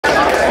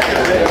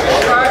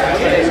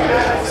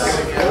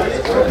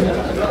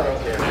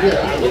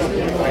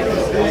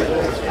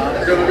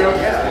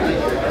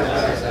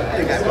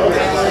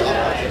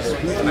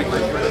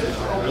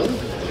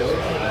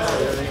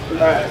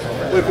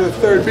Wait for the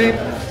third beep.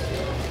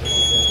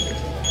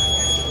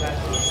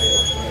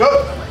 Go!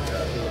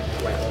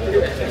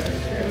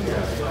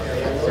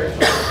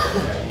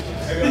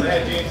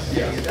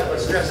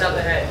 Let's stress out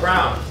the head.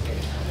 Brown.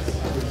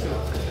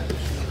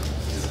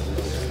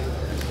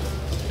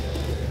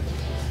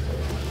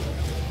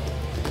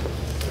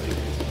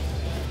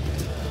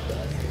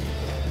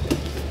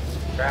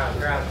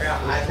 Ground.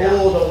 Eyes down.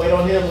 Cool, don't wait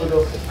on him,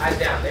 Lugo. Eyes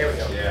down. There we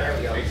go. Yeah, there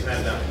we go. makes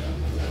that down.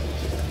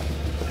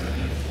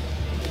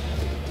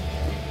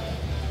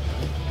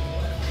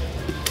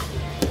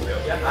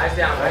 Yep, eyes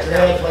down. Eyes Your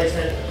down. head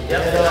placement.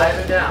 Yep,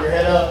 eyes are down. Your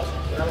head up.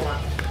 Another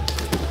one.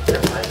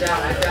 Yep, eyes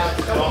down.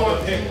 Couple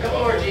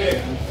more, Gene.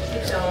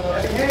 Keep telling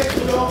them.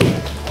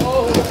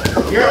 Oh.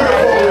 You're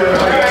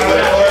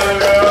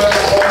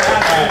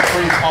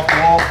Freeze off the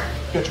wall.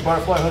 Get your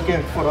butterfly hook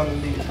in, foot on the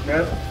knee.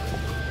 Okay?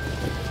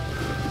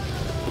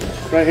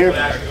 Right here.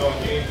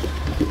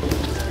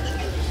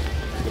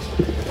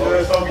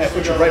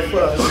 Put your right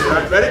foot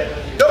on. Ready?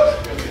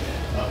 Go!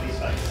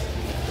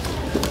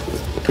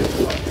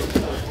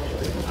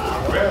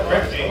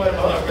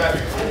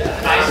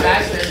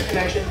 Nice, there's a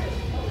connection.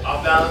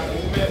 Off balance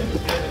movement.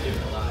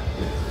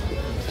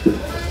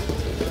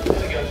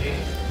 There we go, Gene.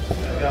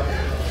 There we go.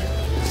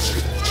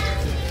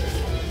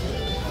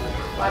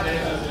 5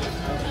 minutes.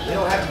 We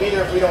don't have to be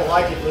there if we don't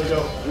like it,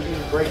 Lugo. We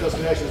can break those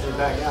connections and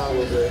back out a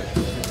little bit.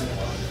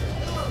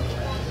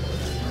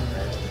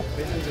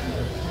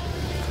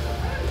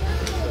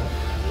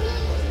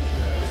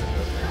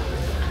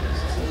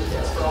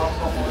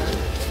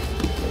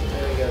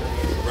 There we go.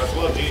 Rest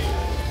well, G.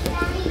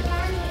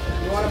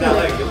 You want to That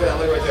leg, look at that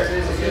leg right there.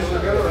 If you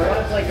want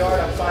to play guard,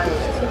 I'm fine with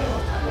it.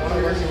 You want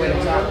to work your way to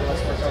the top,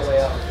 let's work our way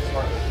up.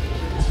 Smart.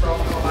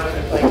 I'm not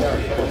going to play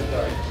guard.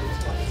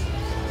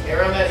 Stay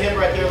around that hip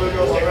right there,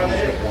 Lugo. Stay around the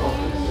hip.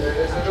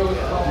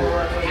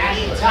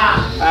 Action top.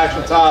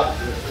 Action top.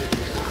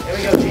 There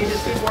we go, Gene,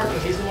 just keep working.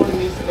 He's the one who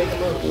needs to make a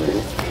move.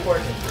 Keep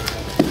working.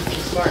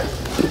 He's smart.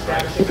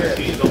 Establishing good.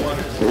 G, don't want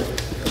it.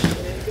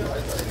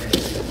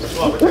 Rest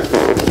well, right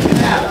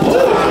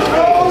there.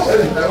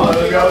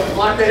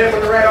 Lock the hip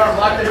with the right arm.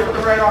 Lock the hip with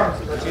the right arm.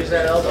 Let's use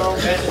that elbow.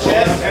 That's the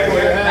chest.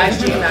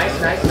 Nice, Gene. Nice.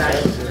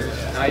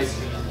 Nice.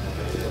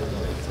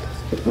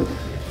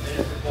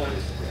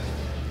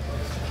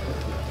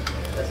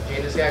 That's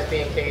Gene. This guy's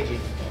being cagey.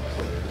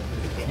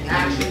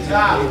 Action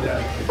top. You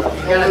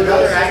got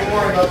another action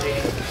warm up,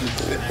 Gene.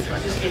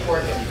 Just keep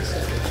working.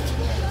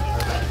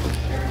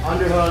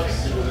 Underhooks.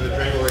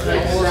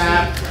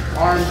 Wrap.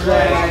 Arm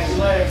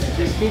drag.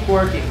 Just keep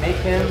working. Make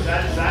him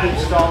keep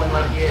stalling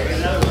like he is.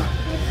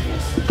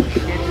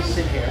 You can't just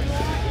sit here.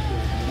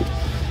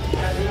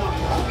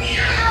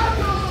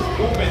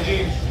 Movement, G.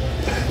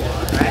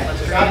 Alright, let's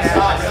train that.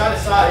 Side to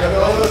side.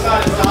 Go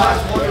side to side.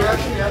 One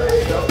direction. Yeah, there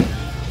you go.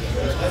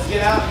 Let's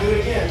get out and do it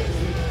again.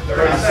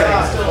 30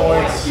 seconds.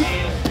 Points.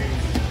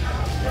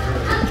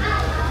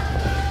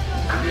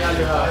 The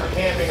underhook.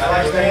 Camping.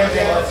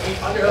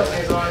 Underhook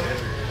is on.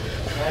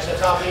 Mash the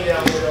top knee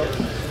down, Lugo.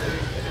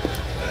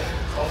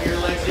 Open your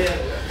legs in.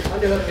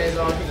 Underhook is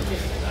on.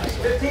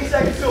 15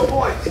 seconds to a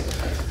point.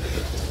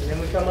 And then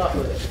we come up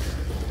with it.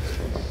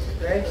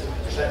 Right?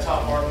 Push that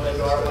top arm and then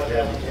go arm like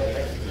that.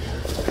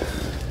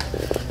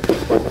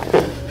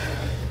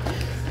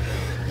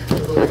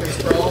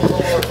 Sprawl,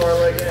 pull more far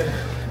leg in.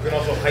 You can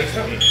also heist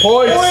up.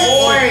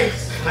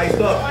 Points!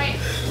 Heist up.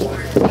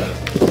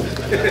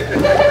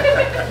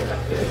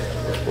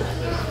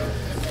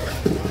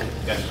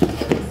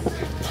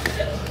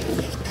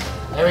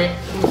 Harry,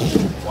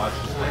 Watch.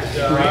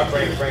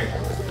 Brain.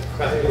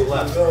 Pass to the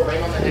left. go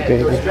right on the head.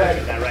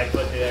 Get that right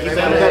foot there. Right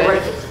on the head.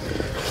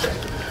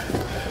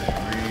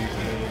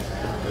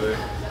 Good.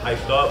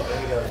 Heist up.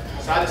 There you go.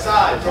 Side to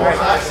side. Throw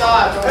side to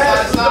side. Throw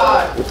side to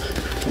side.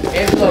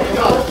 Angelo, come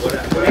up.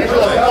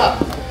 Angelo, come up.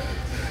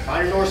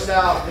 Find your north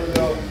south. Here we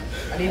go.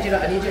 I need you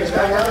to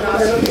start working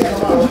on it.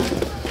 Come on.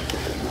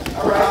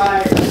 All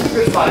right.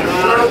 Good spot.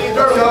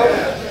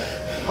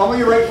 Pummel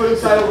your right foot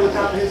inside over the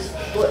top of his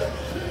foot.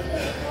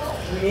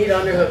 We need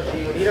underhook. We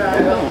need our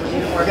underhook. We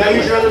need You more. gotta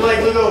use your other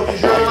leg, Lugo.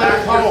 Use your other leg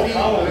to pummel.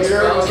 Use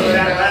your other leg.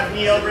 Left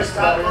knee over his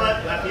top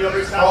foot, left knee over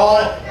his top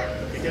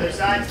foot. Get the other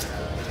side.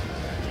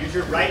 Use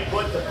your right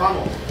foot to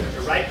pummel. Use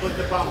your right foot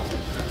to pummel.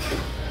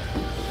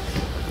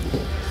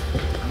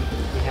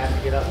 We have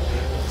to get up.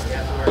 We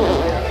have to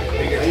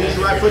work. Use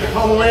your right foot to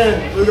pummel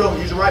in. Lugo,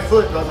 use your right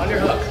foot, brother.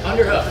 Underhook.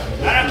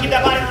 No, keep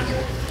that body on.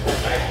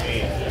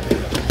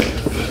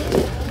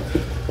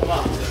 Come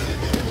on.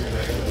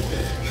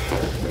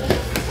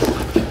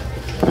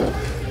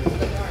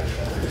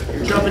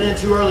 You're jumping in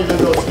too early,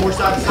 Lugo. It's more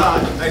side to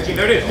side. Hey, G,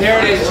 there it is. There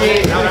it is,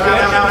 Gene. Now.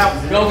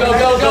 Go.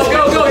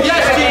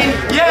 Yes, Gene.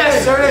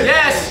 Yes.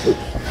 Yes.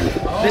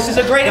 This is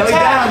a great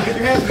attack. Get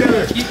your hands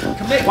together.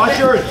 Commit. Watch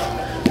yours.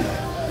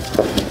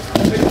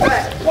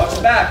 Watch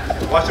the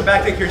back. Watch the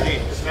back. Take your G.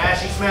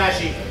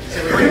 Smashy.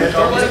 Head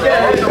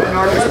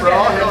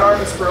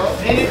arm sprawl.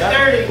 Need it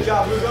 30. Good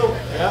job, Lugo.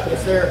 Yeah,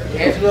 it's there.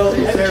 Angelo,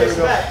 It's there,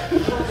 Lugo.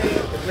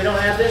 if we don't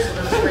have this, we're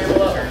going to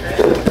scramble up. Okay?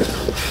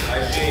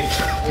 Nice G.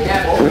 We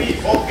have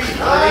it. Both feet.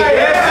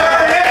 Yes,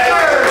 sir.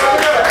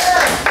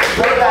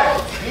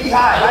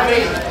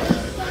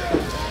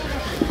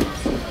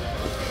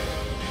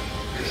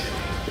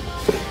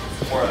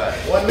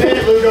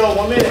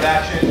 1 minute. Good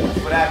action.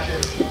 Good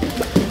action.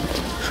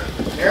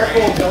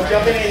 Careful. Don't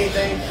jump in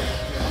anything.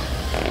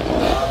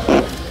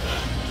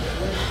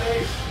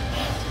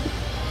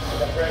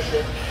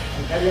 Pressure.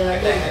 Heavy on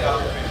that thing.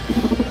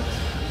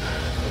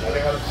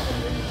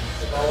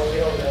 Follow the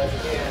over as you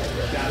can.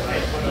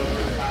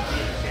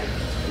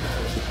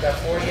 Got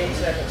 48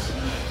 seconds.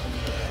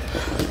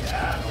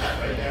 Yeah,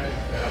 right there.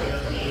 Cover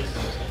those knees.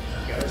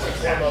 Go to 6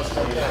 seconds.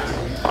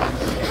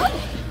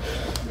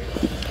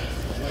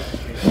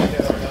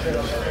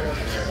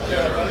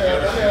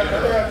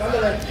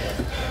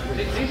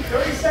 Under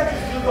 30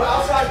 seconds. You go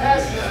outside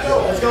passes. Let's go.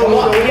 Let's go.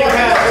 Let's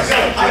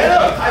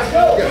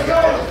go. Let's go.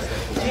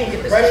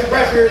 Pressure,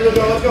 pressure,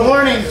 Lugo. Let's go.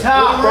 Warning,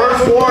 top.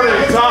 First warning,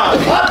 top.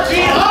 Up,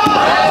 Gene, up!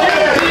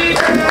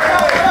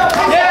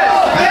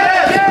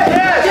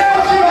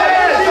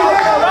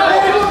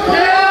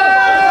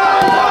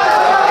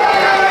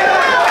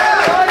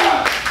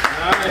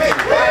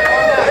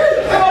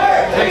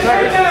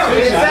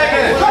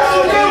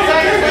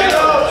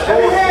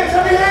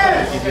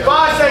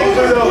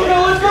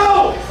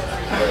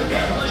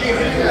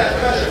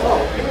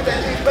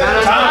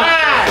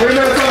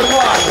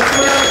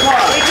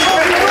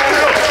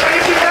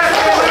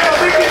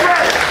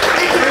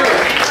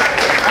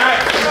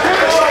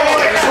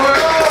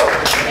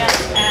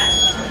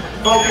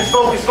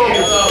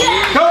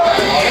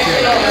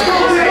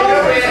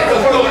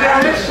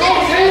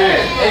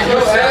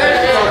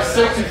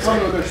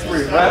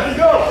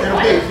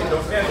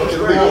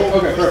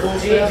 Focus. Go!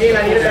 Gene, I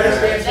need a better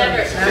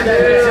stance.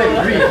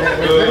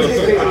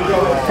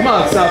 Come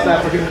on, South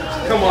African.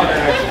 Come on,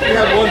 Ash. You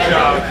have one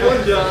job.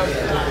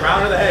 Crown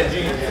of the head,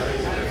 Gene.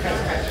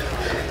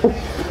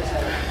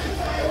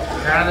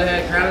 Crown of the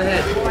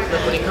head.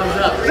 Look when he comes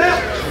up.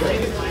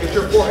 Get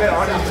your forehead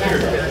on his ear.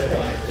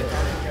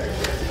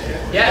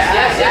 Yes.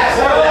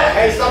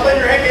 Hey, stop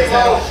letting your head get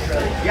low.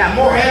 Yeah,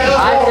 more head up.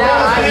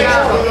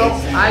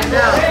 Eyes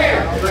down.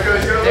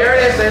 There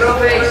it is. They don't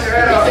face.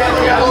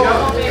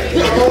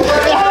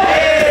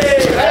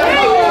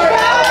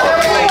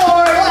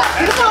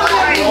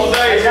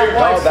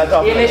 That's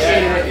off.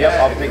 Initiated it. Yep,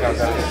 I'll pick on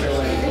that.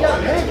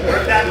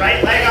 Work that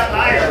right leg up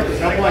higher.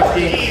 No points,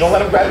 Gene. Don't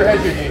let him grab your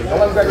head, Gene. Don't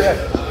let him grab your head.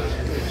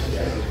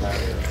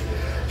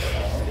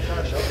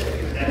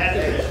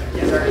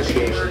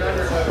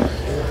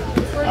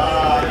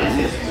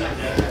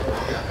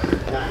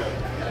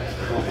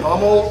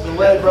 Pummel the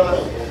leg,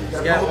 brother.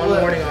 He's got one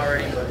warning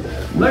already.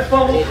 Let's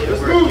pummel.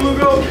 Let's move,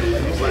 Lugo.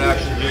 Good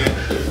action, Gene.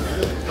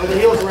 Throw the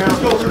heels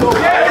around. Go.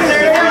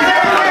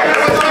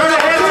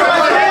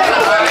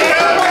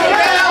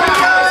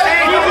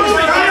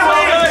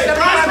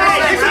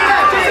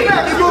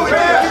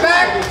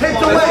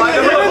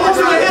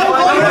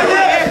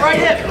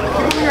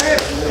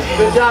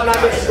 Good job not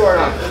getting scored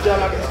on.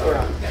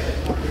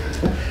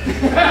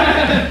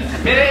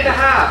 Minute and a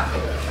half.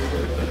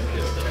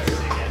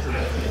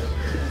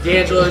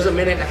 D'Angelo, there's a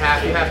minute and a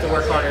half. You have to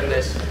work harder than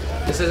this.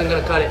 This isn't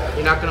going to cut it.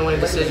 You're not going to win a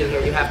decision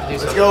here. You have to do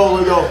something. Let's go,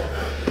 Lugo.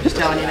 Just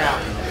telling you now.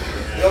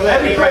 Go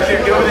that knee right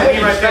there. Go that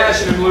knee right there.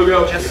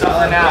 Lugo. Just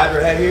something now. Grab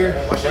your head here.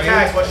 Watch your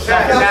tags. Watch your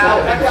Something tags.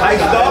 now.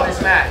 Height up.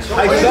 This match.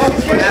 Height up.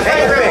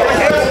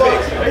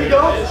 There you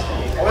go.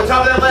 Over the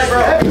top of that leg,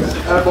 bro.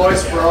 Boys,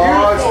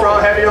 sprawl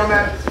heavy on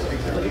that.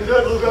 Looking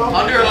good, Lugo.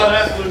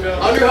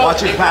 Underhook.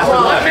 Watch it pass the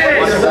left.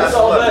 Watch it pass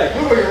the left.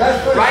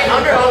 Right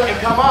underhook and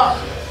come up.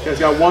 You guys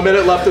got 1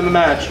 minute left in the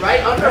match.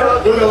 Right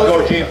underhook.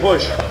 Go, Gene,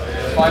 push.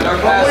 Find our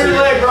Pummel your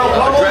leg, bro.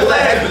 Pummel Address the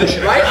that head leg.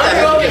 position. Right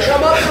underhook and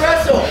come up to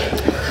wrestle.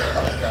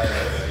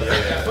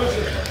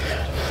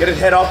 Get his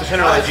head off the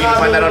center line, Gene.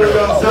 Find that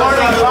underhook.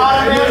 Warning,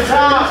 bottom and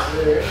top.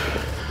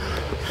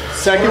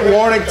 Second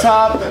warning,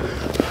 top.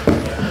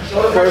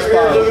 First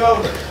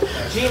foul.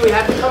 Gene, we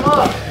have to come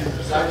up.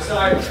 We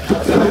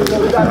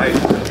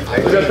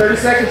got 30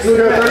 seconds,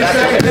 Lugo. 30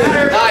 seconds.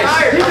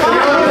 Nice.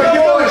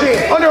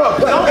 Underhook.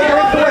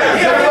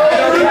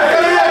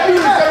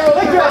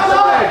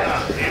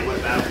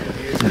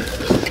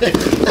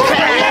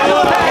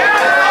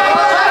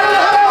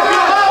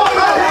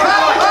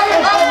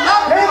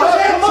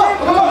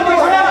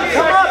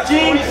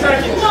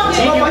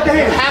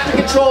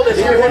 Control this.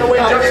 You're going to win.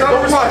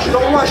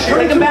 Don't rush.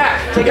 Take him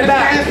back.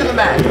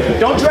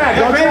 Don't drag.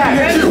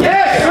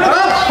 Yes.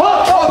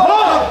 Hook.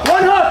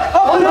 One hook.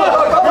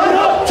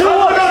 Two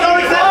hooks.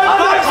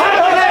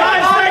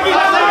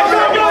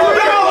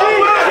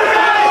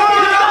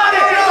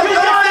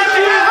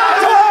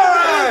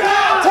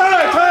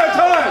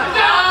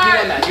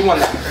 You won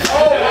that.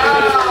 Oh,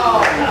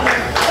 wow.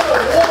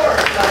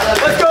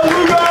 Let's go,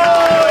 Lugo!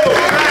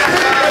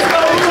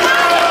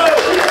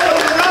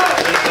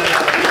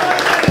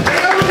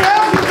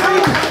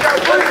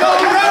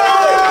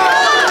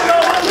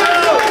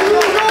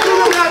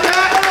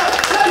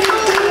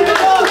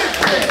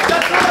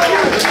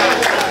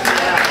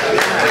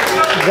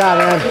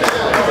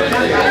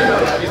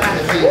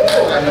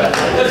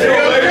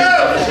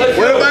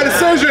 Win by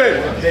decision.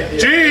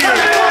 Gene.